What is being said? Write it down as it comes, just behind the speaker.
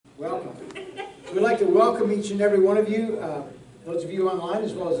We'd like to welcome each and every one of you, those of you online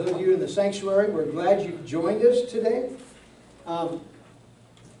as well as those of you in the sanctuary. We're glad you joined us today. For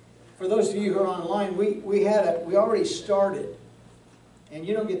those of you who are online, we already started, and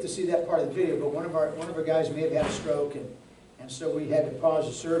you don't get to see that part of the video, but one of our guys may have had a stroke, and so we had to pause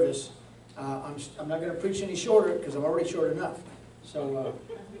the service. I'm not going to preach any shorter because I'm already short enough. So,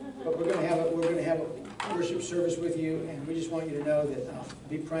 but we're going to have a worship service with you, and we just want you to know that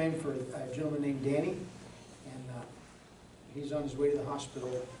be praying for a gentleman named Danny, and he's on his way to the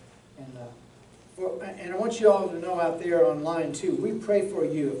hospital. And I want you all to know out there online too, we pray for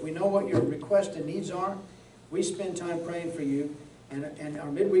you. If we know what your requests and needs are, we spend time praying for you. And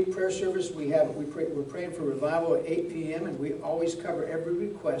our midweek prayer service, we're praying for revival at 8 p.m. and we always cover every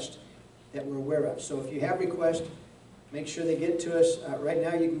request that we're aware of. So if you have requests, make sure they get to us. Right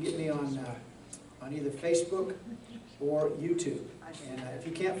now, you can get me on either Facebook or YouTube. And if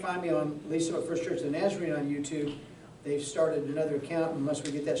you can't find me on Lisa at First Church of the Nazarene on YouTube, they've started another account, unless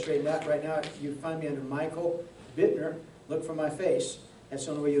we get that straightened out. Right now, you find me under Michael Bittner. Look for my face. That's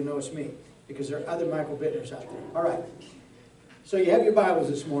the only way you'll know it's me, because there are other Michael Bittners out there. All right. So you have your Bibles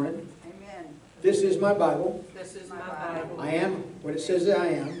this morning. Amen. This is my Bible. This is my Bible. I am what it says that I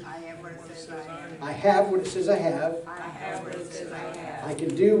am. I am what it says I am. I have what it says I have. I have what it says I have. I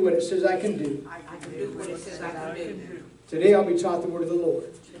can do what it says I can do. I can do what it says I can do. Today I'll be taught the word of the Lord.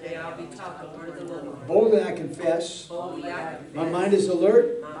 Today I'll be taught the word of the Lord. Boldly I confess. Boldly I confess. My mind is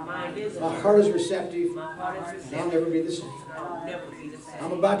alert. My mind is My alert. heart is receptive. My heart is And receptive. I'll never be the same. I'll never be the same.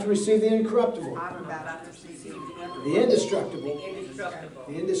 I'm about to receive the incorruptible, I'm about to receive the indestructible, the indestructible,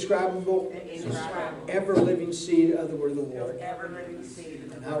 the indescribable, the indescribable, ever-living seed of the word of the Lord. ever-living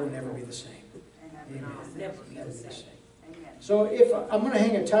seed. And I will never be the same. Amen. I'll never be Never the be the same. same. Amen. So if I'm going to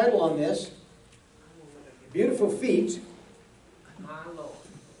hang a title on this, Beautiful Feet My Lord.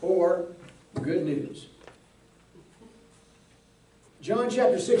 or Good News. John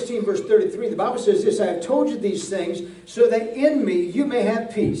chapter 16, verse 33, the Bible says this, I have told you these things so that in me you may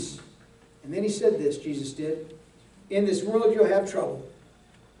have peace. And then he said this, Jesus did, in this world you'll have trouble,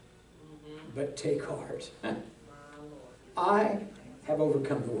 but take heart. I have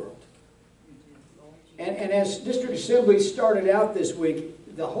overcome the world. And as District Assembly started out this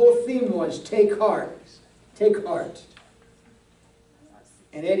week, the whole theme was take heart. Take heart.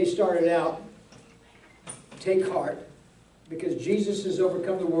 And Eddie started out, take heart, because Jesus has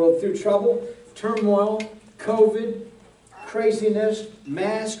overcome the world through trouble, turmoil, COVID, craziness,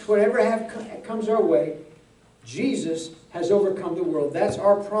 masks, whatever comes our way. Jesus has overcome the world. That's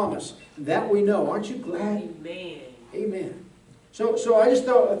our promise. That we know. Aren't you glad? Amen. Amen. So I just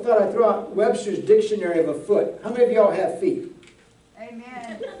thought I'd throw out Webster's Dictionary of a foot. How many of y'all have feet?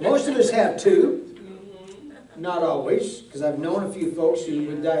 Amen. Most of us have two. Not always, because I've known a few folks who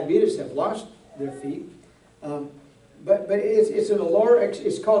with diabetes have lost their feet. But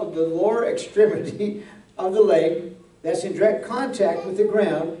it's called the lower extremity of the leg that's in direct contact with the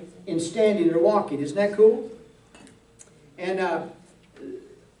ground in standing or walking. Isn't that cool? And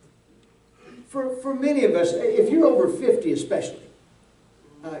for many of us, if you're over 50 especially,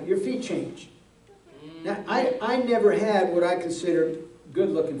 your feet change. Now, I never had what I consider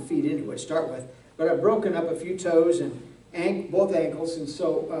good-looking feet anyway, to start with. But I've broken up a few toes and both ankles, and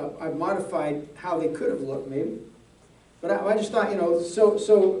so I've modified how they could have looked, maybe. But I just thought,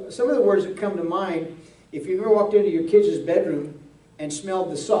 so some of the words that come to mind, if you ever walked into your kids' bedroom and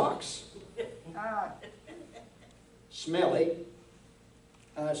smelled the socks, smelly.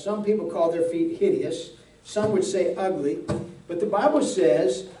 Some people call their feet hideous. Some would say ugly. But the Bible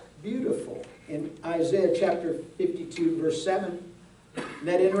says beautiful in Isaiah chapter 52, verse 7. Isn't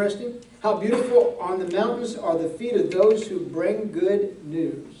that interesting? How beautiful on the mountains are the feet of those who bring good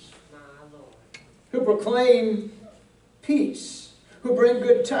news. Who proclaim peace. Who bring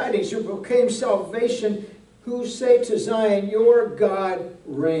good tidings. Who proclaim salvation. Who say to Zion, your God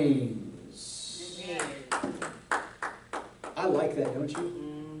reigns. I like that, don't you?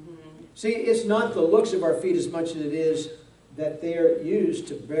 See, it's not the looks of our feet as much as it is that they are used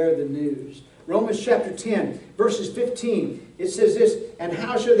to bear the news. Romans chapter 10, verses 15, it says this, and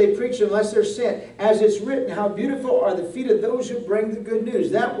how shall they preach unless they're sent? As it's written, how beautiful are the feet of those who bring the good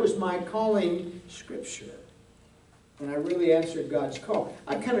news. That was my calling scripture when I really answered God's call.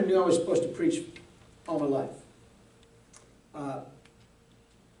 I kind of knew I was supposed to preach all my life.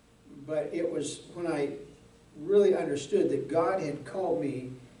 But it was when I really understood that God had called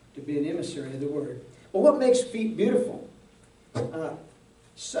me to be an emissary of the Word. Well, what makes feet beautiful?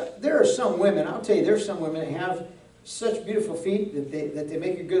 So, there are some women, I'll tell you, there are some women that have such beautiful feet that they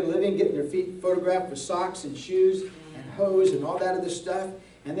make a good living getting their feet photographed with socks and shoes and hose and all that other stuff.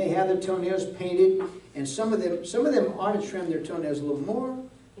 and they have their toenails painted, and some of them ought to trim their toenails a little more.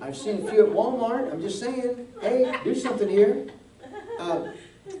 I've seen a few at Walmart. I'm just saying, hey, do something here.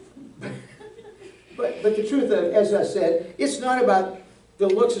 But the truth of, as I said, it's not about the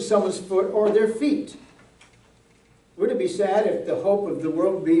looks of someone's foot or their feet. Wouldn't it be sad if the hope of the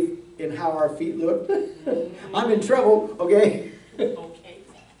world would be in how our feet look? I'm in trouble, okay?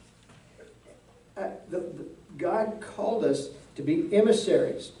 God called us to be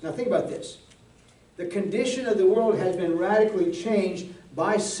emissaries. Now think about this. The condition of the world has been radically changed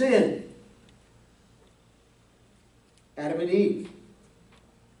by sin. Adam and Eve.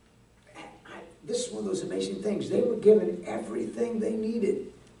 This is one of those amazing things. They were given everything they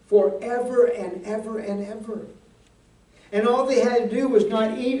needed forever and ever and ever. And all they had to do was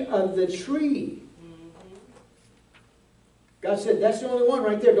not eat of the tree. God said, that's the only one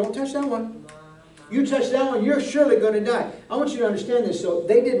right there. Don't touch that one. You touch that one, you're surely going to die. I want you to understand this. So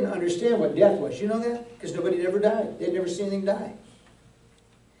they didn't understand what death was. You know that? Because nobody had ever died. They'd never seen anything die.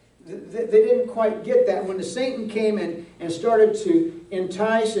 They didn't quite get that. When the Satan came and started to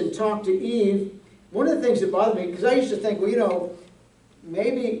entice and talk to Eve, one of the things that bothered me, because I used to think, well, you know,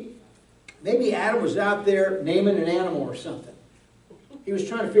 maybe Adam was out there naming an animal or something. He was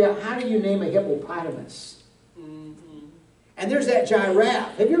trying to figure out, how do you name a hippopotamus? And there's that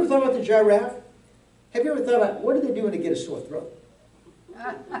giraffe. Have you ever thought about the giraffe? Have you ever thought about, what do they do when they get a sore throat?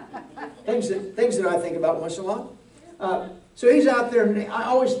 things that I think about once in a while. So he's out there, and I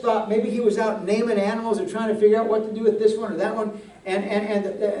always thought maybe he was out naming animals or trying to figure out what to do with this one or that one. And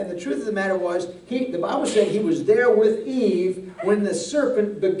the truth of the matter was, the Bible said he was there with Eve when the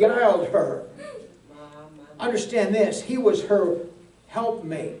serpent beguiled her. Understand this, he was her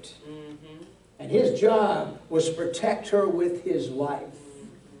helpmate. And his job was to protect her with his life.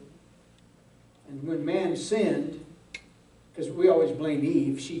 And when man sinned, because we always blame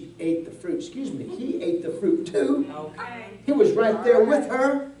Eve, she ate the fruit. Excuse me, he ate the fruit too. He was right there with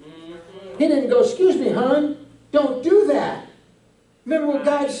her. He didn't go, excuse me, hon, don't do that. Remember what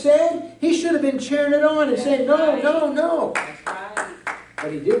God said? He should have been cheering it on and saying, no, no, no.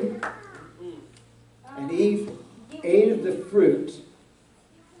 But he didn't. And Eve ate of the fruit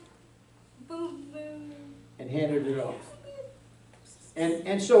and handed it off.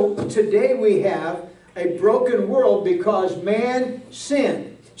 And so today we have a broken world because man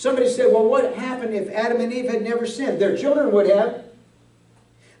sinned. Somebody said, well, what happened if Adam and Eve had never sinned? Their children would have.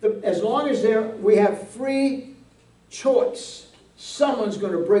 As long as we have free choice, someone's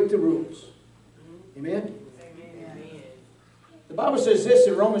going to break the rules. Amen? Amen? The Bible says this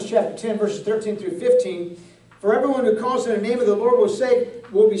in Romans chapter 10, verses 13 through 15. For everyone who calls on the name of the Lord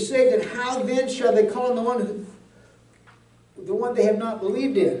will be saved. And how then shall they call on the one they have not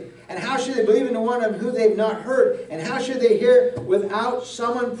believed in? And how should they believe in the one of whom they have not heard? And how should they hear without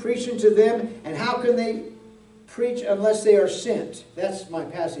someone preaching to them? And how can they preach unless they are sent? That's my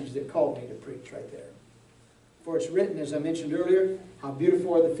passage that called me to preach right there. For it's written, as I mentioned earlier, how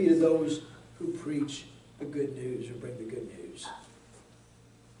beautiful are the feet of those who preach the good news or bring the good news.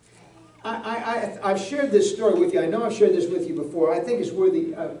 I've shared this story with you. I know I've shared this with you before. I think it's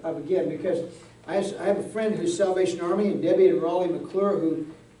worthy of again, because I have a friend who's Salvation Army, and Debbie and Raleigh McClure, who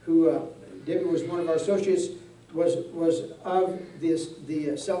Debbie was one of our associates, was of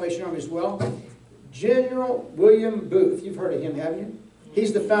the Salvation Army as well. General William Booth, you've heard of him, haven't you?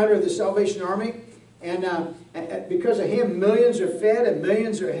 He's the founder of the Salvation Army, and because of him, millions are fed and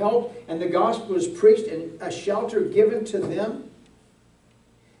millions are helped, and the gospel is preached and a shelter given to them.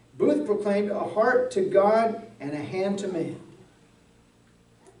 Booth proclaimed a heart to God and a hand to man.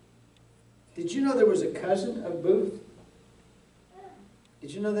 Did you know there was a cousin of Booth?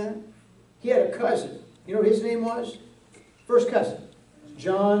 Did you know that? He had a cousin. You know what his name was? First cousin.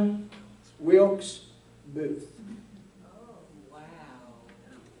 John Wilkes Booth. Oh, wow.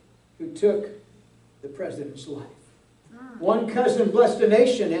 Who took the president's life. One cousin blessed a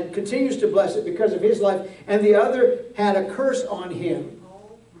nation and continues to bless it because of his life, and the other had a curse on him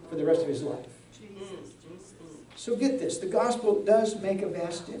for the rest of his life. So get this, the gospel does make a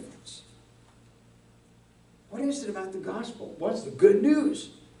vast difference. What is it about the gospel? What's the good news?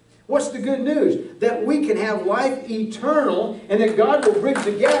 What's the good news? That we can have life eternal, and that God will bridge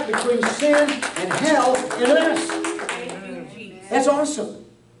the gap between sin and hell in us. That's awesome.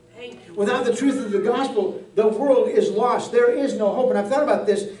 Without the truth of the gospel, the world is lost. There is no hope. And I've thought about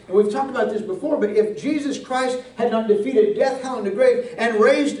this, and we've talked about this before, but if Jesus Christ had not defeated death, hell, and the grave, and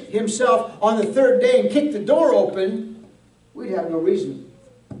raised himself on the third day and kicked the door open, we'd have no reason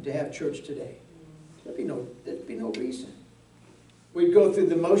to have church today. There'd be no reason. We'd go through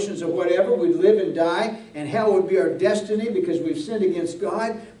the motions of whatever. We'd live and die, and hell would be our destiny because we've sinned against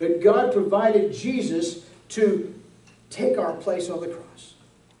God. But God provided Jesus to take our place on the cross.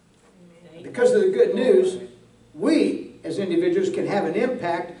 Because of the good news, we as individuals can have an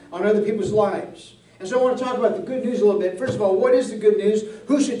impact on other people's lives. And so I want to talk about the good news a little bit. First of all, what is the good news?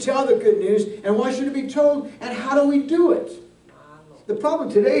 Who should tell the good news? And why should it be told? And how do we do it? The problem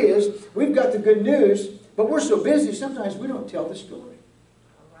today is we've got the good news, but we're so busy sometimes we don't tell the story.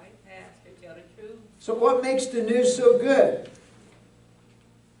 All right, Pastor, tell the truth. So what makes the news so good?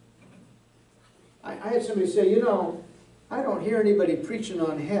 I had somebody say, you know, I don't hear anybody preaching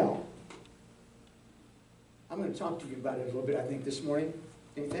on hell. I'm going to talk to you about it a little bit, I think, this morning.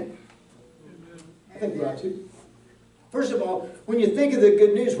 Anything? I think we ought to. First of all, when you think of the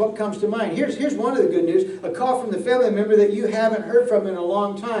good news, what comes to mind? Here's one of the good news. A call from the family member that you haven't heard from in a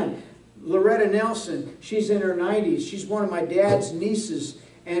long time. Loretta Nelson, she's in her 90s. She's one of my dad's nieces.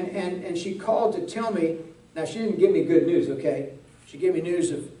 And she called to tell me, now she didn't give me good news, okay? She gave me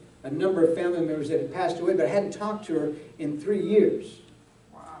news of a number of family members that had passed away, but I hadn't talked to her in 3 years.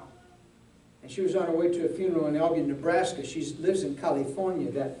 Wow. And she was on her way to a funeral in Albion, Nebraska. She lives in California,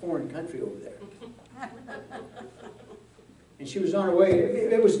 that foreign country over there. And she was on her way.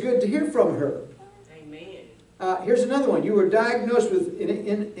 It was good to hear from her. Amen. Here's another one. You were diagnosed with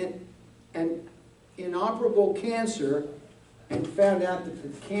an inoperable cancer and found out that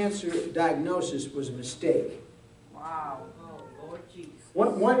the cancer diagnosis was a mistake. Wow. Oh, Lord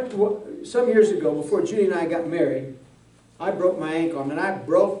Jesus. Some years ago, before Judy and I got married, I broke my ankle. I mean, I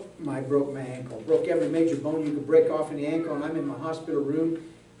broke my ankle. Broke every major bone you could break off in the ankle, and I'm in my hospital room,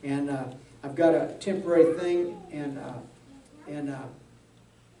 and I've got a temporary thing, and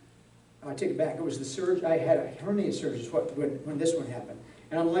I take it back. It was the surgery. I had a hernia surgery when this one happened.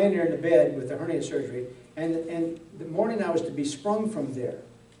 And I'm laying there in the bed with the hernia surgery. And the morning I was to be sprung from there.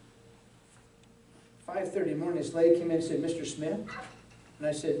 5:30 in the morning, this lady came in and said, "Mr. Smith?" And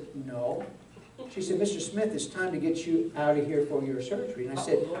I said, "No." She said, "Mr. Smith, it's time to get you out of here for your surgery." And I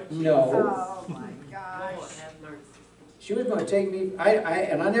said, "No." Oh my gosh. Lord have mercy. She was going to take me,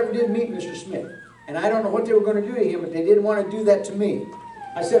 and I never did meet Mr. Smith. And I don't know what they were going to do to him, but they didn't want to do that to me.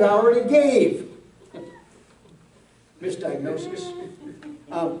 I said, I already gave. Misdiagnosis.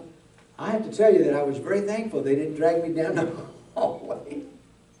 I have to tell you that I was very thankful they didn't drag me down the hallway.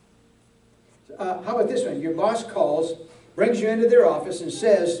 How about this one? Your boss calls, brings you into their office and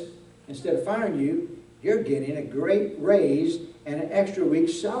says, instead of firing you, you're getting a great raise and an extra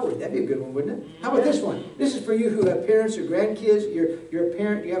week's salary. That'd be a good one, wouldn't it? How about this one? This is for you who have parents or grandkids. You're a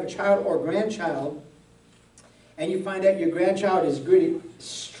parent, you have a child or grandchild, and you find out your grandchild is getting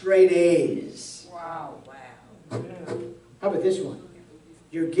straight A's. Wow. Wow. How about this one?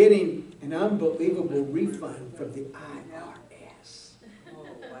 You're getting an unbelievable refund from the IRS. Oh,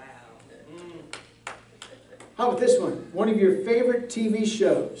 wow. How about this one? One of your favorite TV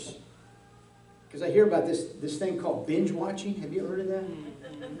shows. Because I hear about this thing called binge watching. Have you heard of that?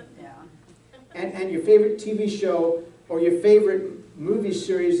 Yeah. And your favorite TV show or your favorite movie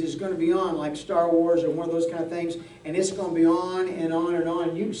series is going to be on, like Star Wars or one of those kind of things, and it's going to be on and on and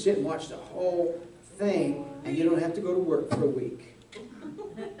on. You can sit and watch the whole thing, and you don't have to go to work for a week.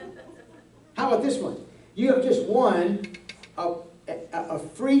 How about this one? You have just won a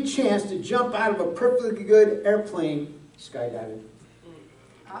free chance to jump out of a perfectly good airplane skydiving.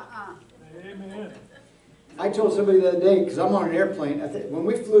 Amen. I told somebody the other day, because I'm on an airplane, when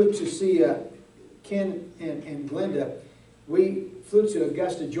we flew to see Ken and Glenda, we flew to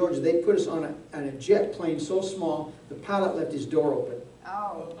Augusta, Georgia. They put us on a jet plane so small, the pilot left his door open.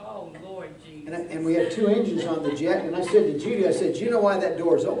 Oh. Oh, Lord Jesus. And we had 2 engines on the jet, and I said to Judy, I said, you know why that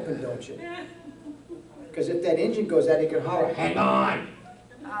door is open, don't you? Because if that engine goes out, he can holler, "Hang on!"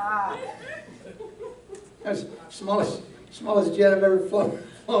 Ah. That's the smallest jet I've ever flown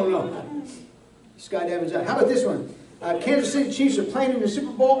on. Skydiving's out. How about this one? Kansas City Chiefs are playing in the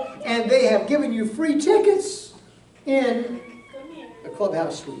Super Bowl, and they have given you free tickets in the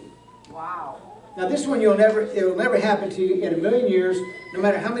clubhouse suite. Wow. Now this one it'll never happen to you in a million years, no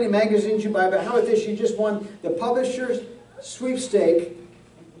matter how many magazines you buy. But how about this? You just won the publisher's sweepstake,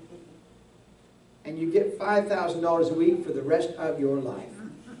 and you get $5,000 a week for the rest of your life.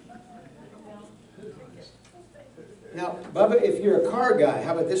 Now, Bubba, if you're a car guy,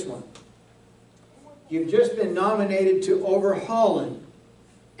 how about this one? You've just been nominated to Overhauling,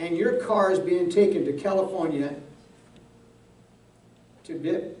 and your car is being taken to California to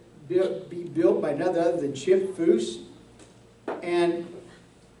be built by none other than Chip Foose, and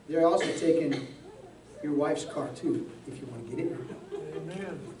they're also taking your wife's car too, if you want to get it.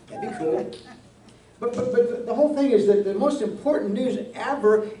 Amen. That'd be cool. But the whole thing is that the most important news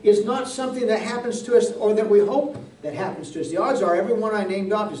ever is not something that happens to us or that we hope that happens to us. The odds are every one I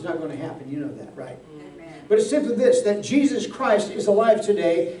named off is not going to happen. You know that, right? Amen. But it's simply this, that Jesus Christ is alive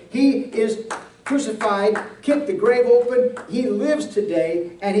today. He is crucified, kicked the grave open. He lives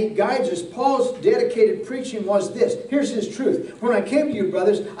today, and He guides us. Paul's dedicated preaching was this. Here's his truth. When I came to you,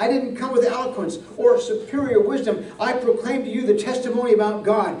 brothers, I didn't come with eloquence or superior wisdom. I proclaimed to you the testimony about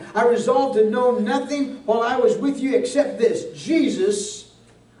God. I resolved to know nothing while I was with you except this, Jesus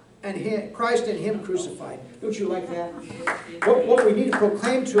and Christ and Him crucified. Don't you like that? What we need to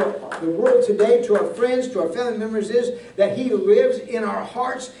proclaim to the world today, to our friends, to our family members, is that He lives in our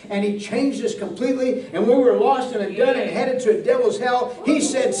hearts and He changed us completely. And when we were lost and undone and headed to a devil's hell, He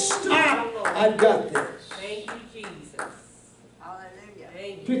said, stop, I've got this. Thank you, Jesus. Hallelujah.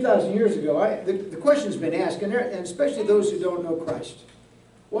 Thank you. 2,000 years ago, the question's been asked, and especially those who don't know Christ.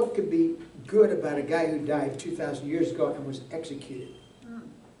 What could be good about a guy who died 2,000 years ago and was executed?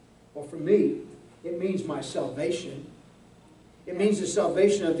 Well, for me, it means my salvation. It means the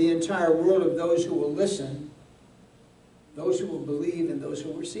salvation of the entire world of those who will listen, those who will believe, and those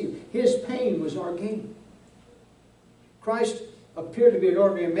who will receive. His pain was our gain. Christ appeared to be an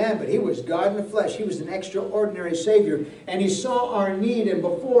ordinary man, but He was God in the flesh. He was an extraordinary Savior. And He saw our need, and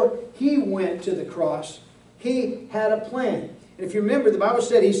before He went to the cross, He had a plan. And if you remember, the Bible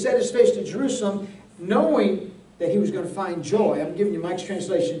said He set His face to Jerusalem, knowing that He was going to find joy. I'm giving you Mike's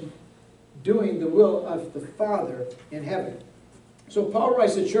translation. Doing the will of the Father in heaven. So Paul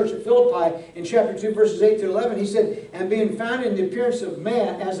writes to the church at Philippi in chapter 2, verses 8 to 11. He said, and being found in the appearance of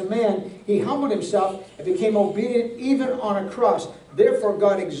man, as a man, He humbled Himself and became obedient even on a cross. Therefore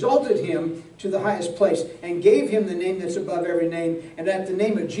God exalted Him to the highest place and gave Him the name that's above every name. And at the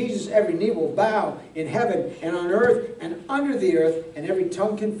name of Jesus every knee will bow in heaven and on earth and under the earth, and every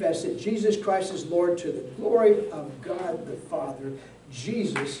tongue confess that Jesus Christ is Lord, to the glory of God the Father.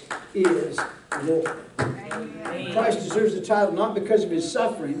 Jesus is Lord. Amen. Christ deserves the title not because of His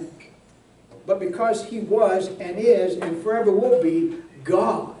suffering, but because He was and is and forever will be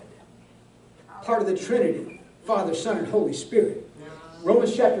God. Part of the Trinity, Father, Son, and Holy Spirit.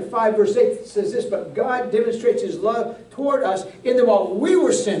 Romans chapter 5, verse 8 says this, but God demonstrates His love toward us in that while we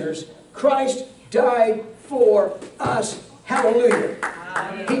were sinners, Christ died for us. Hallelujah.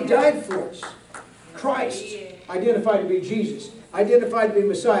 He died for us. Christ, identified to be Jesus, identified to be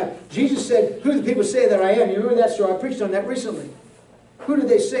Messiah. Jesus said, who do the people say that I am? You remember that story? I preached on that recently. Who do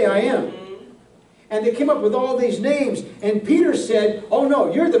they say I am? And they came up with all these names. And Peter said, oh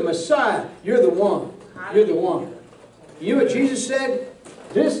no, you're the Messiah. You're the one. You're the one. You know what Jesus said?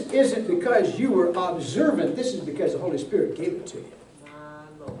 This isn't because you were observant. This is because the Holy Spirit gave it to you.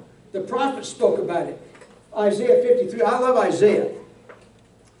 The prophets spoke about it. Isaiah 53. I love Isaiah.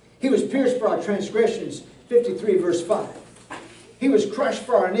 He was pierced for our transgressions. 53 verse 5. He was crushed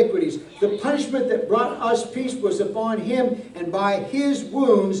for our iniquities. The punishment that brought us peace was upon Him, and by His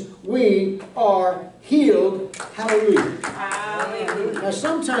wounds we are healed. Hallelujah. Hallelujah. Now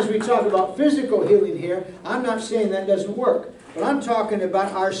sometimes we talk about physical healing here. I'm not saying that doesn't work. But I'm talking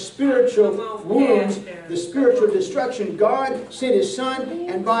about our spiritual wounds, the spiritual destruction. God sent His Son,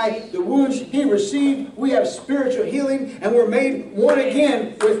 and by the wounds He received, we have spiritual healing, and we're made one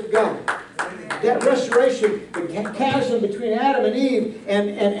again with God. That restoration, the chasm between Adam and Eve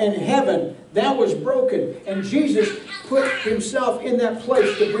and heaven, that was broken. And Jesus put Himself in that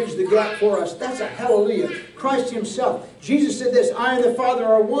place to bridge the gap for us. That's a hallelujah. Christ Himself. Jesus said this, I and the Father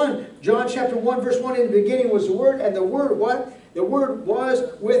are one. John chapter 1 verse 1, in the beginning was the Word, and the Word what? The Word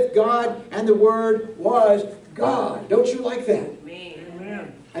was with God, and the Word was God. Don't you like that?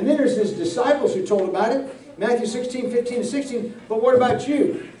 Amen. And then there's His disciples who told about it. Matthew 16, 15 and 16. But what about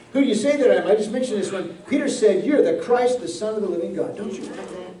you? Who do you say that I am? I just mentioned this one. Peter said, you're the Christ, the Son of the living God. Don't you like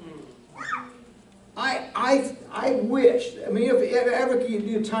that? I wish, I mean, if ever you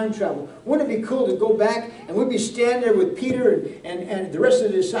do time travel, wouldn't it be cool to go back and we'd be standing there with Peter and the rest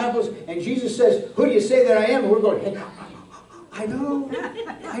of the disciples, and Jesus says, who do you say that I am? And we're going, hey, I know,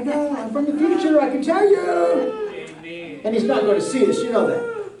 I'm from the future, I can tell you. Amen. And He's not going to see us, you know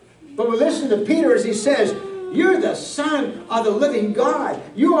that. But we listen to Peter as he says, you're the Son of the living God.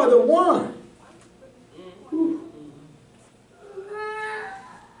 You are the one.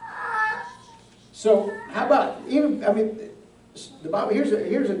 So, how about, even, I mean, the Bible,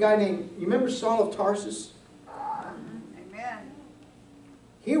 here's a guy named, you remember Saul of Tarsus? Amen.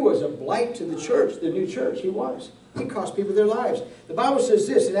 He was a blight to the church, the new church. He was. He cost people their lives. The Bible says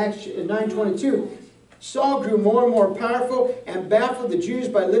this in Acts 9:22. Saul grew more and more powerful and baffled the Jews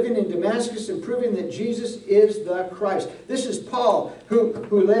by living in Damascus and proving that Jesus is the Christ. This is Paul,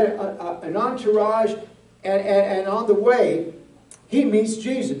 who led an entourage, and on the way, he meets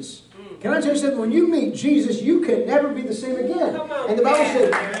Jesus. Can I tell you something? When you meet Jesus, you can never be the same again. And the Bible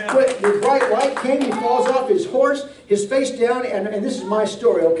says, when the bright light came, he falls off his horse, his face down, and this is my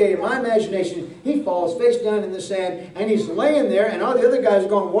story, okay? In my imagination, he falls face down in the sand, and he's laying there, and all the other guys are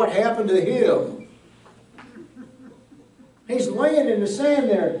going, what happened to him? He's laying in the sand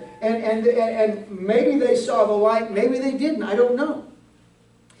there, and maybe they saw the light, maybe they didn't, I don't know.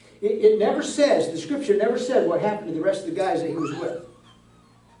 It never says, the scripture never said what happened to the rest of the guys that he was with.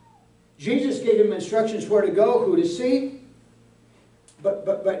 Jesus gave him instructions where to go, who to see, but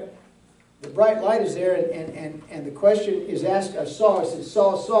the bright light is there, and the question is asked of Saul. It says,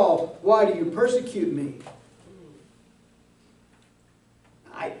 Saul, Saul, why do you persecute me?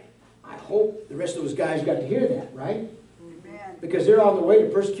 I hope the rest of those guys got to hear that, right? Amen. Because they're on the way to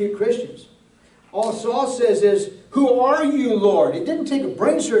persecute Christians. All Saul says is, who are you, Lord? It didn't take a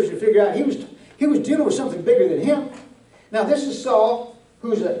brain surgeon to figure out he was dealing with something bigger than him. Now this is Saul,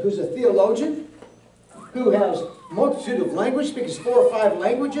 who's a theologian, who has a multitude of language, speaks 4 or 5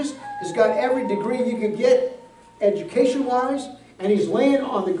 languages, has got every degree you could get education-wise, and he's laying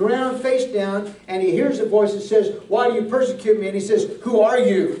on the ground face down, and he hears a voice that says, why do you persecute me? And he says, who are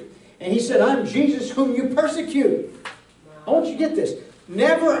you? And he said, I'm Jesus whom you persecute. I want you to get this.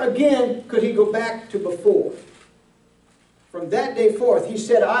 Never again could he go back to before. From that day forth, he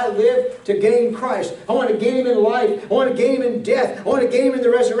said, I live to gain Christ. I want to gain him in life. I want to gain him in death. I want to gain him in the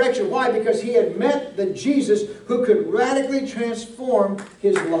resurrection. Why? Because he had met the Jesus who could radically transform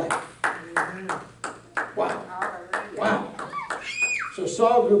his life. Wow. Wow. So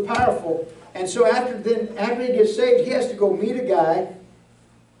Saul grew powerful. And so after he gets saved, he has to go meet a guy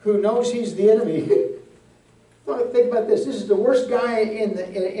who knows he's the enemy. Think about this. This is the worst guy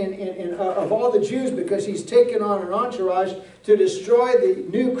of all the Jews, because he's taken on an entourage to destroy the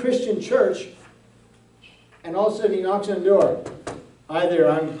new Christian church. And all of a sudden he knocks on the door. Hi there,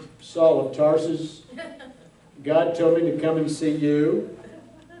 I'm Saul of Tarsus. God told me to come and see you.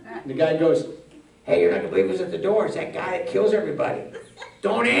 And the guy goes, hey, you're not going to believe who's at the door. It's that guy that kills everybody.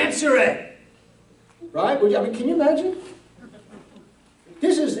 Don't answer it. Right? I mean, can you imagine?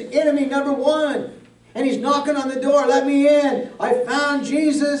 This is the enemy number 1. And he's knocking on the door. Let me in. I found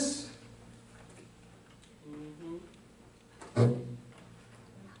Jesus.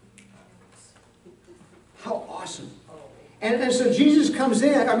 How awesome. And so Jesus comes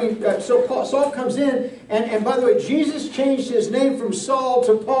in. Saul comes in. And by the way, Jesus changed his name from Saul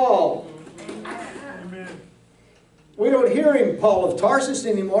to Paul. Amen. We don't hear him Paul of Tarsus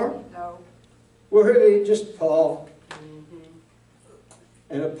anymore. No. We're hearing just Paul.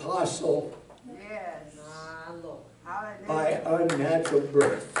 An apostle. Yes. Hallelujah. By unnatural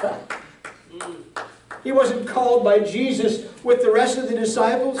birth. He wasn't called by Jesus with the rest of the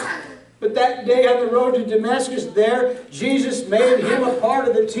disciples, but that day on the road to Damascus, there Jesus made him a part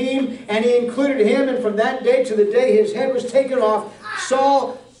of the team, and he included him, and from that day to the day his head was taken off,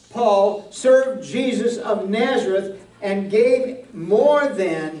 Paul served Jesus of Nazareth and gave more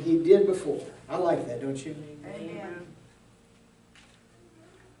than he did before. I like that, don't you? Amen.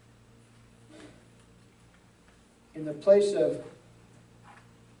 In the place of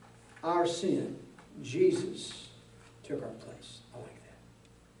our sin, Jesus took our place. I like that.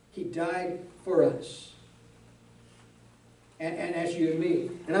 He died for us. And as you and me.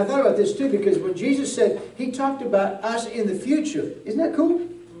 And I thought about this too, because when Jesus said, he talked about us in the future. Isn't that cool?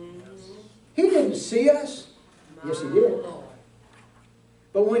 He didn't see us. Yes, he did.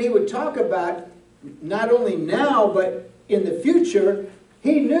 But when he would talk about not only now, but in the future,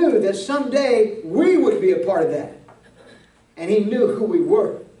 he knew that someday we would be a part of that. And he knew who we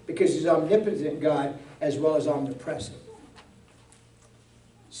were, because he's omnipotent God as well as omnipresent.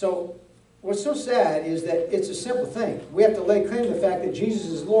 So what's so sad is that it's a simple thing. We have to lay claim to the fact that Jesus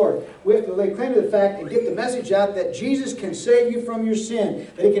is Lord. We have to lay claim to the fact and get the message out that Jesus can save you from your sin,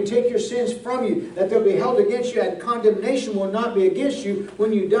 that he can take your sins from you, that they'll be held against you, and condemnation will not be against you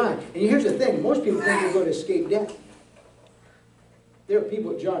when you die. And here's the thing. Most people think they're going to escape death. There are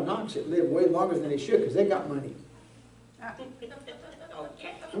people at John Knox that live way longer than they should because they got money.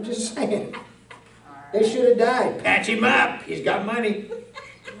 I'm just saying. They should have died. Patch him up. He's got money.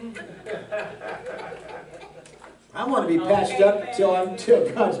 I want to be patched up till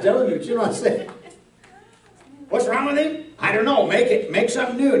God's done with me. But you know what I'm saying? What's wrong with him? I don't know. Make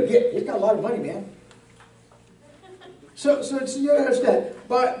something new. And he's got a lot of money, man. So you understand.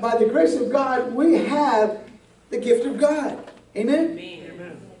 By the grace of God, we have the gift of God. Amen?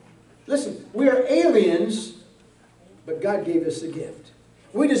 Amen. Listen, we are aliens, but God gave us a gift.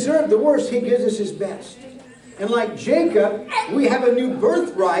 We deserve the worst. He gives us His best. And like Jacob, we have a new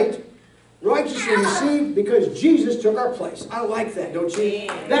birthright, righteously received because Jesus took our place. I like that, don't you?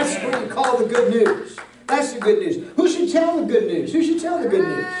 That's what you call the good news. That's the good news. Who should tell the good news? Who should tell the good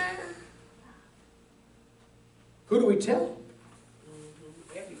news? Who do we tell?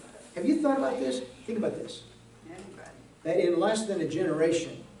 Have you thought about this? Think about this. That in less than a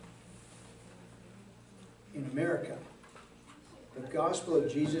generation in America, the gospel of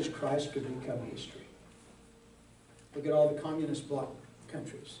Jesus Christ could become history. Look at all the communist bloc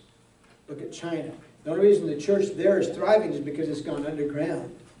countries. Look at China. The only reason the church there is thriving is because it's gone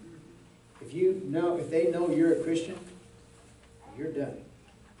underground. If they know you're a Christian, you're done.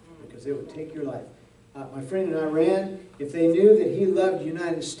 Because they will take your life. My friend in Iran, if they knew that he loved the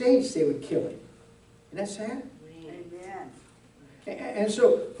United States, they would kill him. Isn't that sad? Amen. And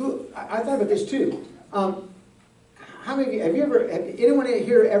so, I thought about this too. How many of you, have anyone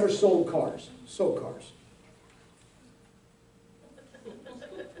here ever sold cars? Sold cars?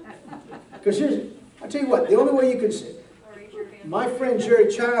 Because I'll tell you what, the only way you can see. My friend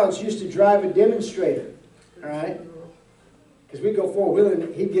Jerry Childs used to drive a demonstrator, all right? Because we'd go four-wheeling,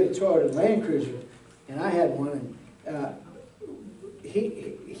 and he'd get a Toyota Land Cruiser, and I had one. And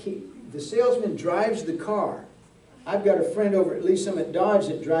the salesman drives the car. I've got a friend over at Lee Summit Dodge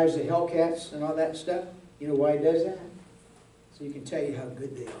that drives the Hellcats and all that stuff. You know why he does that? So you can tell you how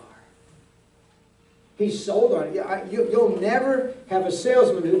good they are. He's sold on it. You'll never have a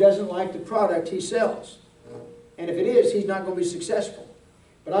salesman who doesn't like the product he sells. And if it is, he's not going to be successful.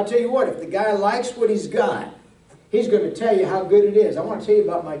 But I'll tell you what, if the guy likes what he's got, he's going to tell you how good it is. I want to tell you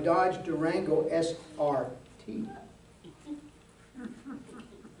about my Dodge Durango SRT.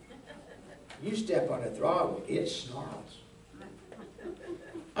 You step on the throttle, it snarls.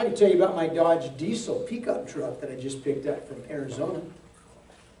 I can tell you about my Dodge diesel pickup truck that I just picked up from Arizona.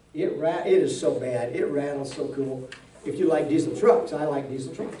 It is so bad. It rattles so cool. If you like diesel trucks, I like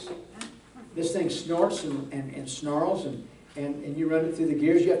diesel trucks. This thing snorts and snarls, and you run it through the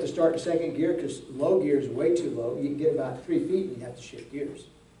gears. You have to start in second gear because low gear is way too low. You can get about 3 feet and you have to shift gears.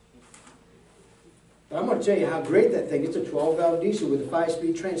 But I'm going to tell you how great that thing is. It's a 12-valve diesel with a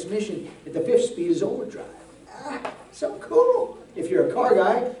 5-speed transmission. At the 5th speed is overdrive. So cool. If you're a car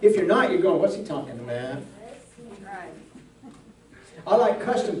guy, if you're not, you're going, what's he talking about? Right. I like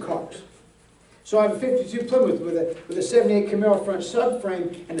custom cars. So I have a 52 Plymouth with a 78 Camaro front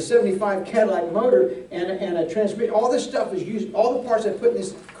subframe and a 75 Cadillac motor and a transmission. All this stuff is used, all the parts I put in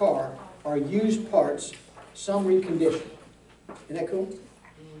this car are used parts, some reconditioned. Isn't that cool?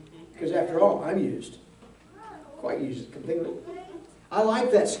 Because after all, I'm used. Quite used completely. I like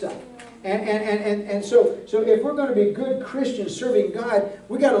that stuff. And so if we're going to be good Christians serving God,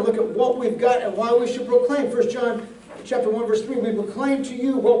 we got to look at what we've got and why we should proclaim. 1 John chapter 1, verse 3, we proclaim to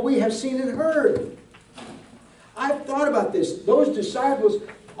you what we have seen and heard. I've thought about this. Those disciples,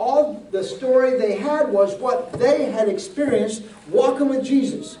 all the story they had was what they had experienced walking with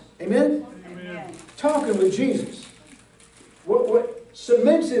Jesus. Amen? Amen. Talking with Jesus. What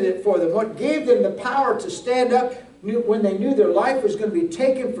cemented it for them, what gave them the power to stand up when they knew their life was going to be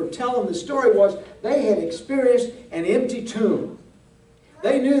taken for telling the story was they had experienced an empty tomb.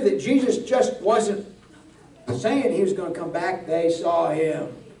 They knew that Jesus just wasn't saying He was going to come back. They saw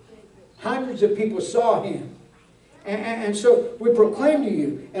Him. Hundreds of people saw Him. And so we proclaim to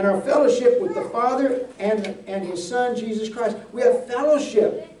you in our fellowship with the Father and His Son, Jesus Christ. We have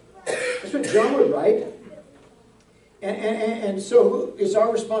fellowship. That's what John would write. And so it's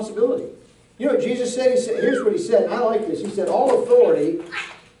our responsibility. You know what Jesus said? He said, here's what He said, and I like this. He said, all authority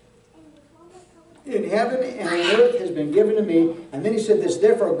in heaven and on earth has been given to me. And then He said this,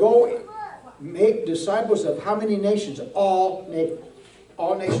 therefore go make disciples of how many nations? All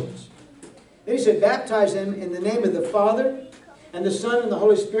nations. Then He said, baptize them in the name of the Father and the Son and the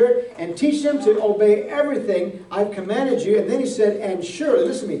Holy Spirit, and teach them to obey everything I've commanded you. And then He said, and surely,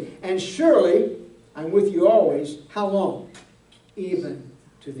 listen to me, and surely I'm with you always. How long? Even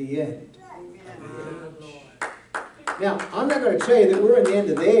to the end. Now, I'm not going to tell you that we're in the end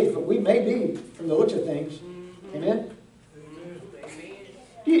of the age, but we may be from the looks of things. Amen?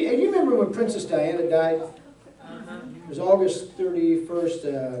 Do you remember when Princess Diana died? It was August 31st,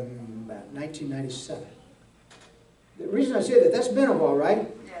 about 1997. The reason I say that, that's been a while, right?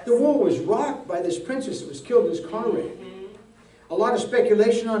 Yes. The world was rocked by this princess that was killed in this car wreck. A lot of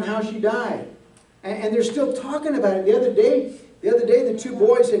speculation on how she died. And they're still talking about it. The other day, the two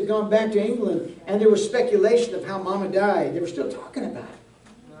boys had gone back to England, and there was speculation of how Mama died. They were still talking about it.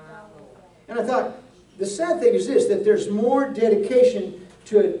 And I thought, the sad thing is this, that there's more dedication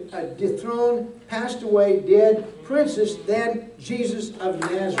to a dethroned, passed away, dead princess than Jesus of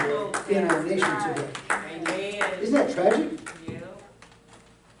Nazareth in our nation today. Amen. Isn't that tragic? Yeah.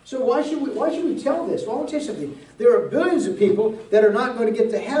 So why should we tell this? Well, I want to tell you something. There are billions of people that are not going to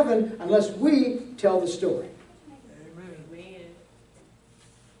get to heaven unless we tell the story. Amen.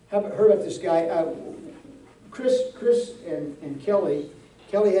 Heard about this guy, Chris and Kelly.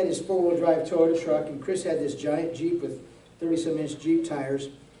 Kelly had his four-wheel drive Toyota truck, and Chris had this giant Jeep with 30-some inch Jeep tires.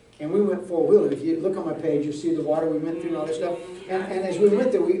 And we went four-wheeling. If you look on my page, you'll see the water we went through and all that stuff. And as we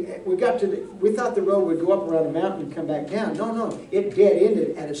went there, we got to we thought the road would go up around the mountain and come back down. No, it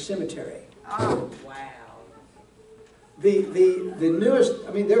dead-ended at a cemetery. Oh, Wow. The newest,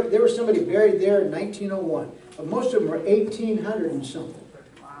 I mean, there was somebody buried there in 1901. But most of them were 1800 and something.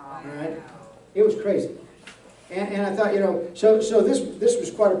 wow. All right? It was crazy. And I thought, so this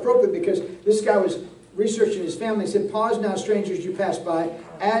was quite appropriate because this guy was researching his family. He said, "Pause now, strangers, you pass by.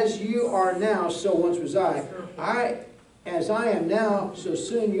 As you are now, so once was I. As I am now, so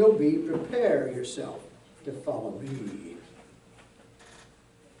soon you'll be. Prepare yourself to follow me."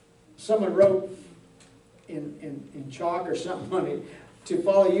 Someone wrote in chalk or something on it, "To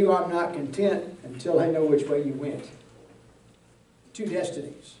follow you, I'm not content until I know which way you went." Two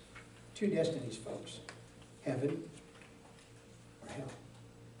destinies, folks. Heaven or hell.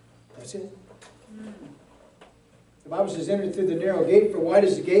 That's it. The Bible says, "Enter through the narrow gate, for wide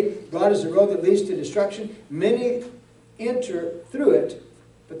is the gate, broad is the road that leads to destruction. Many enter through it,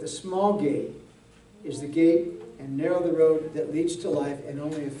 but the small gate is the gate, and narrow the road that leads to life, and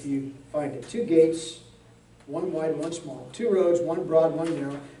only a few find it." Two gates, one wide, one small. Two roads, one broad, one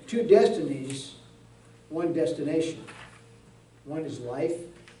narrow. Two destinies, one destination. One is life,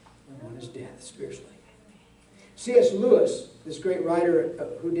 and one is death, spiritually. C.S. Lewis, this great writer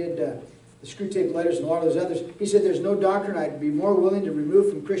who did the Screwtape Letters and a lot of those others, he said, "There's no doctrine I'd be more willing to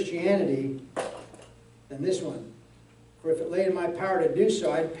remove from Christianity than this one. For if it lay in my power to do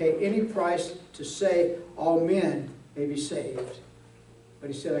so, I'd pay any price to say all men may be saved."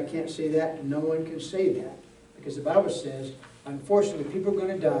 But he said, "I can't say that, and no one can say that. Because the Bible says, unfortunately, people are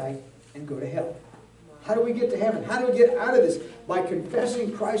going to die and go to hell." How do we get to heaven? How do we get out of this? By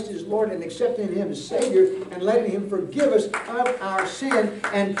confessing Christ as Lord and accepting Him as Savior and letting Him forgive us of our sin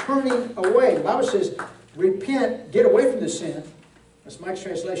and turning away. The Bible says, repent, get away from the sin. That's Mike's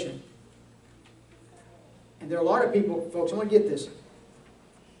translation. And there are a lot of people, folks, I want to get this.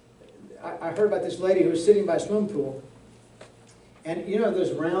 I heard about this lady who was sitting by a swimming pool. And you know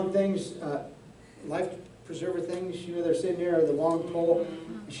those round things, life preserver things, they're sitting there with the long pole.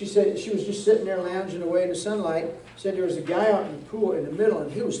 And she said she was just sitting there lounging away in the sunlight. Said there was a guy out in the pool in the middle,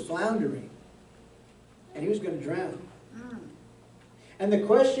 and he was floundering. And he was going to drown. And the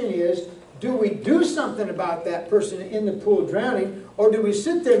question is, do we do something about that person in the pool drowning, or do we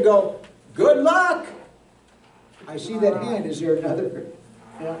sit there and go, "Good luck"? I see that hand. Is there another?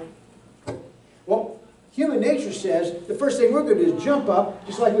 Yeah. Well, human nature says the first thing we're going to do is jump up,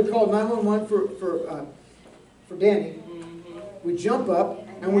 just like we called 911 for Danny. We jump up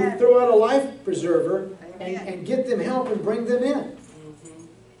and we throw out a life preserver and get them help and bring them in.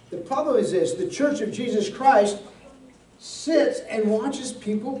 The problem is this: the Church of Jesus Christ sits and watches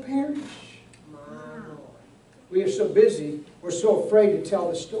people perish. We are so busy, we're so afraid to tell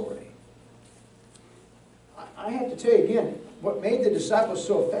the story. I have to tell you again, what made the disciples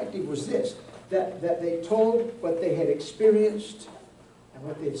so effective was this, that they told what they had experienced and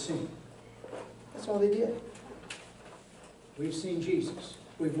what they had seen. That's all they did. We've seen Jesus.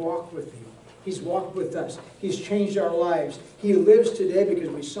 We've walked with Him. He's walked with us. He's changed our lives. He lives today because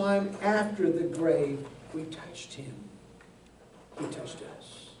we saw Him after the grave. We touched Him. He touched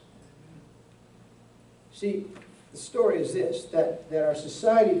us. See, the story is this, that our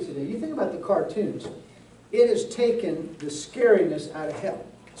society today, you think about the cartoons, it has taken the scariness out of hell.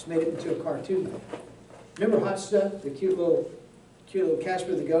 It's made it into a cartoon. Remember Hot Stuff? The cute little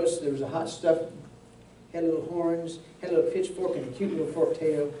Casper the Ghost? There was a Hot Stuff, had little horns, had a little pitchfork and a cute little forked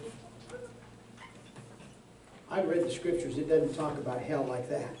tail. I've read the scriptures. It doesn't talk about hell like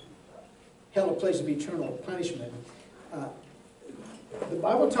that. Hell, a place of eternal punishment. The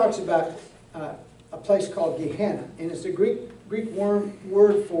Bible talks about a place called Gehenna, and it's a Greek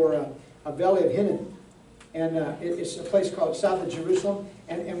word for a valley of Hinnom. And it's a place called south of Jerusalem.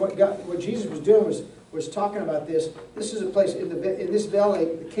 And what Jesus was doing was talking about this. This is a place, in this valley,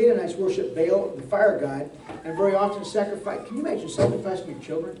 the Canaanites worship Baal, the fire god, and very often sacrifice. Can you imagine sacrificing your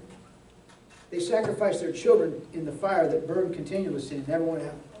children? They sacrificed their children in the fire that burned continuously and never went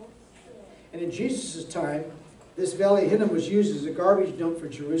out. And in Jesus' time, this valley of Hinnom was used as a garbage dump for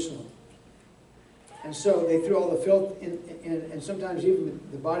Jerusalem. And so they threw all the filth in, and sometimes even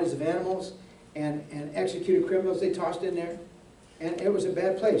the bodies of animals and executed criminals, they tossed in there. And it was a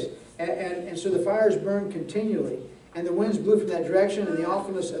bad place. And so the fires burned continually. And the winds blew from that direction, and the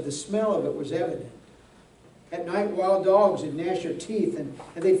awfulness of the smell of it was evident. At night, wild dogs would gnash their teeth, and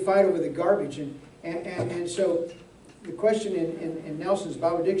they'd fight over the garbage. And so the question in Nelson's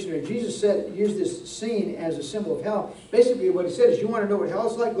Bible Dictionary, Jesus used this scene as a symbol of hell. Basically what he said is, you want to know what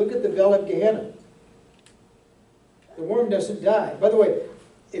hell's like? Look at the Vale of Gehenna. The worm doesn't die. By the way,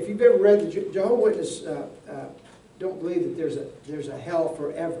 if you've ever read the Jehovah's Witnesses, don't believe that there's a hell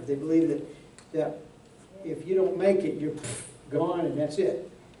forever. They believe that if you don't make it, you're gone and that's it.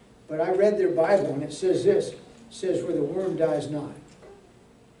 But I read their Bible and it says this. It says, where the worm dies not.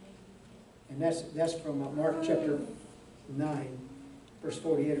 And that's from Mark chapter 9, verse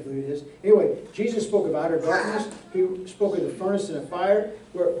 48, I believe it is. Anyway, Jesus spoke of outer darkness. He spoke of the furnace and a fire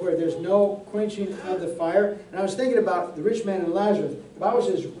where there's no quenching of the fire. And I was thinking about the rich man and Lazarus. The Bible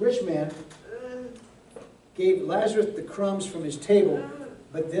says, rich man gave Lazarus the crumbs from his table,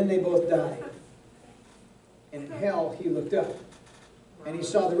 but then they both died. And in hell, he looked up. And he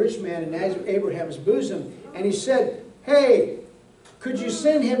saw the rich man in Abraham's bosom. And he said, hey, could you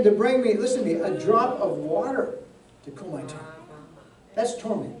send him to bring me, listen to me, a drop of water to cool my tongue? That's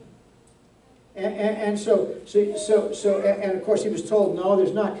torment. And so, and of course he was told, no,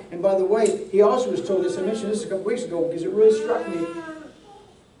 there's not. And by the way, he also was told this, I mentioned this a couple weeks ago because it really struck me.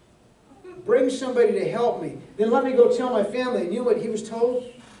 Bring somebody to help me. Then let me go tell my family. And you know what he was told?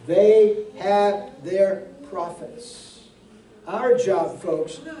 They have their prophets. Our job,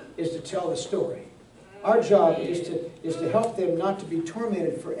 folks, is to tell the story. Our job is to help them not to be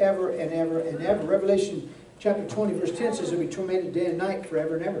tormented forever and ever and ever. Revelation chapter 20, verse 10 says they'll be tormented day and night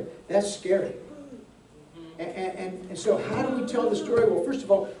forever and ever. That's scary. And so how do we tell the story? Well, first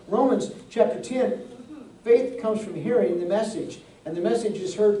of all, Romans chapter 10, faith comes from hearing the message. And the message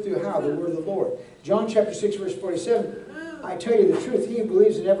is heard through how? The word of the Lord. John chapter 6, verse 47, I tell you the truth, he who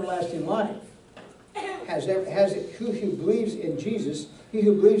believes in everlasting life has it. Who believes in Jesus, he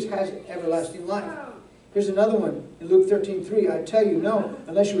who believes has everlasting life. Here's another one in Luke 13:3. I tell you, no,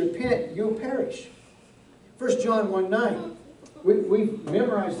 unless you repent, you'll perish. 1 John 1:9. We've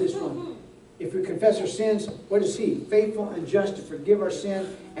memorized this one. If we confess our sins, what is he? Faithful and just to forgive our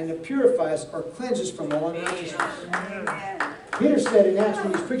sin and to purify us or cleanse us from all unrighteousness. Peter said in Acts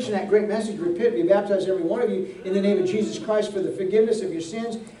when he's preaching that great message, repent, be baptized every one of you in the name of Jesus Christ for the forgiveness of your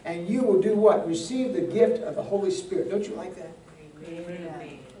sins, and you will do what? Receive the gift of the Holy Spirit. Don't you like that?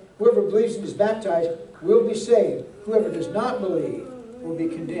 Amen. Whoever believes and is baptized will be saved. Whoever does not believe will be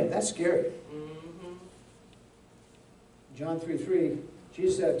condemned. That's scary. John 3:3,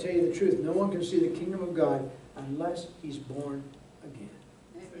 Jesus said, I tell you the truth, no one can see the kingdom of God unless he's born again.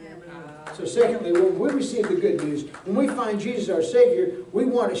 So secondly, when we receive the good news, when we find Jesus our Savior, we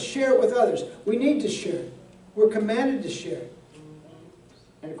want to share it with others. We need to share it. We're commanded to share it.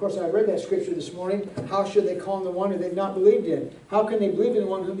 And of course, I read that scripture this morning. How should they call on the one who they've not believed in? How can they believe in the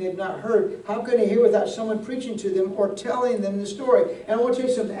one whom they have not heard? How can they hear without someone preaching to them or telling them the story? And I want to tell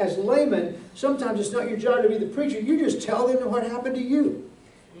you something. As laymen, sometimes it's not your job to be the preacher. You just tell them what happened to you.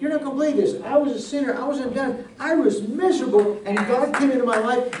 You're not going to believe this. I was a sinner. I was undone. I was miserable. And God came into my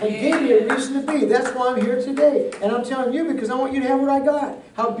life and gave me a reason to be. That's why I'm here today. And I'm telling you because I want you to have what I got.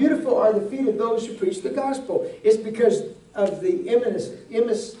 How beautiful are the feet of those who preach the gospel. It's because of the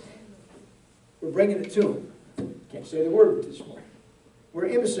emissaries. We're bringing it to them. Can't say the word this morning. We're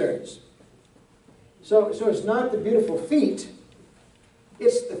emissaries. So it's not the beautiful feet.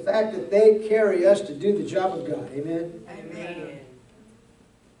 It's the fact that they carry us to do the job of God. Amen? Amen.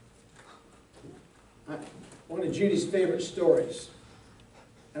 One of Judy's favorite stories,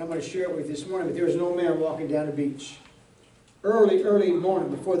 and I'm going to share it with you this morning, but there was an old man walking down the beach. Early morning,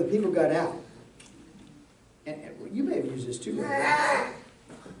 before the people got out. And you may have used this too. An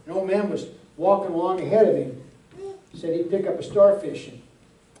old man was walking along ahead of him. He said he'd pick up a starfish and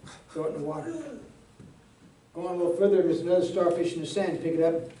throw it in the water. Going a little further, there's another starfish in the sand. Pick it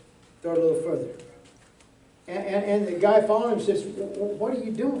up, throw it a little further. And the guy following him says, what are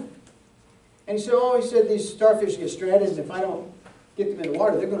you doing? And he said, these starfish get stranded, and if I don't get them in the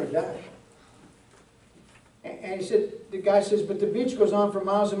water, they're going to die. And he said, the guy says, but the beach goes on for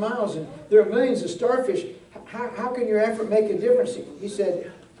miles and miles, and there are millions of starfish. How can your effort make a difference? He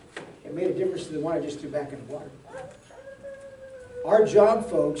said, it made a difference to the one I just threw back in the water. Our job,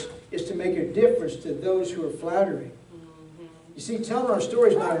 folks, is to make a difference to those who are floundering. You see, telling our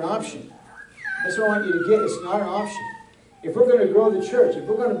story is not an option. That's what I want you to get. It's not an option. If we're going to grow the church, if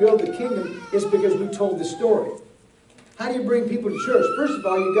we're going to build the kingdom, it's because we told the story. How do you bring people to church? First of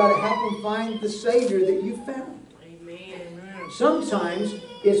all, you've got to help them find the Savior that you found. Amen. Sometimes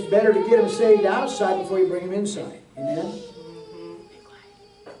it's better to get them saved outside before you bring them inside. Amen?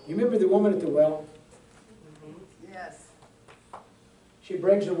 You remember the woman at the well? Yes. She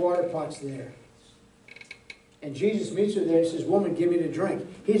brings her water pots there. And Jesus meets her there and says, "Woman, give me to drink."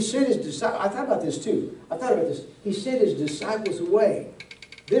 He sent his disciples. I thought about this too. He sent his disciples away.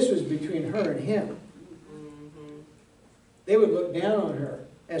 This was between her and him. They would look down on her,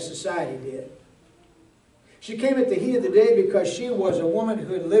 as society did. She came at the heat of the day because she was a woman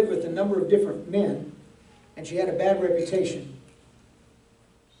who had lived with a number of different men, and she had a bad reputation.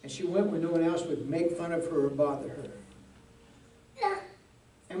 And she went when no one else would make fun of her or bother her.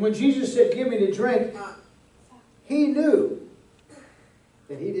 And when Jesus said, "Give me to drink," he knew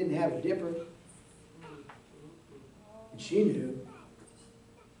that he didn't have a dipper. And she knew.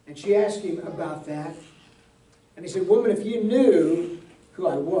 And she asked him about that. And he said, "Woman, if you knew who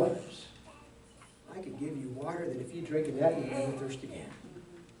I was, I could give you water that if you drink of that, you'll never thirst again."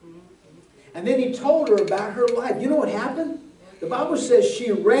 And then he told her about her life. You know what happened? The Bible says she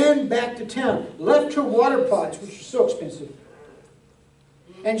ran back to town, left her water pots, which are so expensive.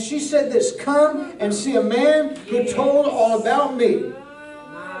 And she said this, "Come and see a man who told all about me."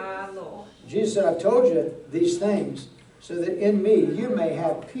 My Lord. Jesus said, "I've told you these things so that in me you may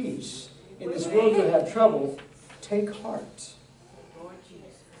have peace. In this world you'll have trouble. Take heart. Lord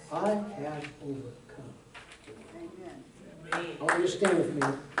Jesus. I have overcome." Amen. I want you to stand with me.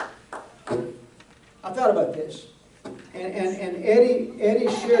 I thought about this. And Eddie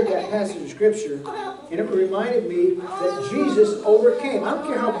shared that passage of Scripture, and it reminded me that Jesus overcame. I don't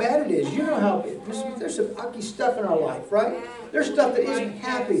care how bad it is. You know how there's some ucky stuff in our life, right? There's stuff that isn't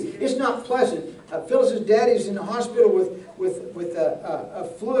happy. It's not pleasant. Phyllis's daddy's in the hospital with a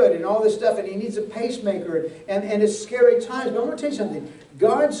fluid and all this stuff, and he needs a pacemaker, and it's scary times. But I want to tell you something.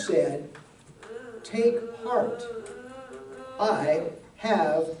 God said, "Take heart. I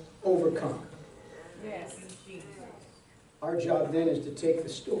have overcome." Yes, Jesus. Our job then is to take the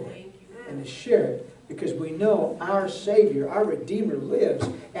story and to share it, because we know our Savior, our Redeemer lives,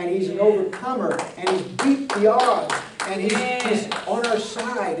 and He's an overcomer, and He's beat the odds, and He's on our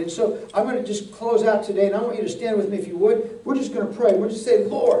side. And so I'm going to just close out today, and I want you to stand with me if you would. We're just going to pray. We're just say,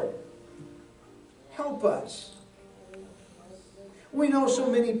 "Lord, help us." We know so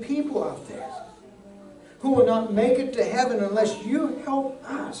many people out there who will not make it to heaven unless you help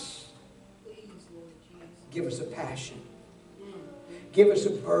us. Give us a passion. Give us a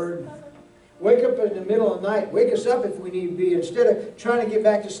burden. Wake up in the middle of the night. Wake us up if we need to be. Instead of trying to get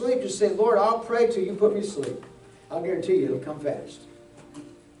back to sleep, just say, "Lord, I'll pray till you put me to sleep." I'll guarantee you it'll come fast.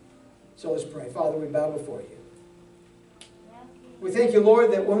 So let's pray. Father, we bow before you. We thank you,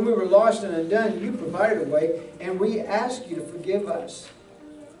 Lord, that when we were lost and undone, you provided a way, and we ask you to forgive us.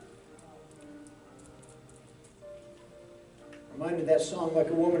 Reminded that song, "Like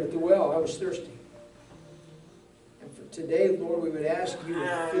a Woman at the Well." I was thirsty. And for today, Lord, we would ask you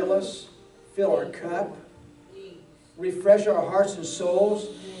to fill us, fill our cup, refresh our hearts and souls,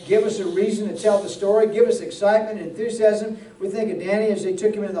 give us a reason to tell the story, give us excitement and enthusiasm. We think of Danny as they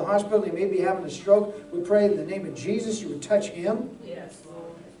took him into the hospital. He may be having a stroke. We pray in the name of Jesus you would touch him. Yes,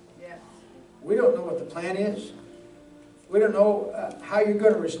 Lord. Yes. We don't know what the plan is. We don't know how you're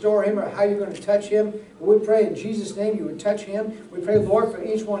going to restore him or how you're going to touch him. But we pray in Jesus' name you would touch him. We pray, Lord, for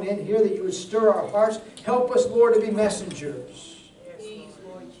each one in here that you would stir our hearts. Help us, Lord, to be messengers. Yes,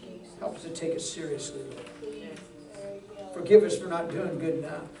 Lord Jesus. Help us to take it seriously, Lord. Forgive us for not doing good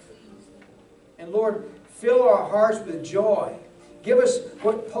enough. And Lord, fill our hearts with joy. Give us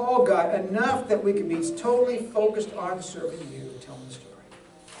what Paul got, enough that we can be totally focused on serving you and telling the story.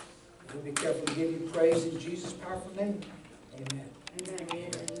 We'll be careful to give you praise in Jesus' powerful name. Amen.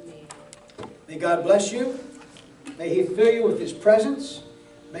 Amen. May God bless you. May He fill you with His presence.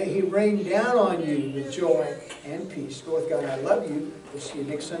 May He rain down on you with joy and peace. Go with God. I love you. We'll see you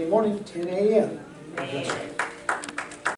next Sunday morning, 10 a.m. God bless you.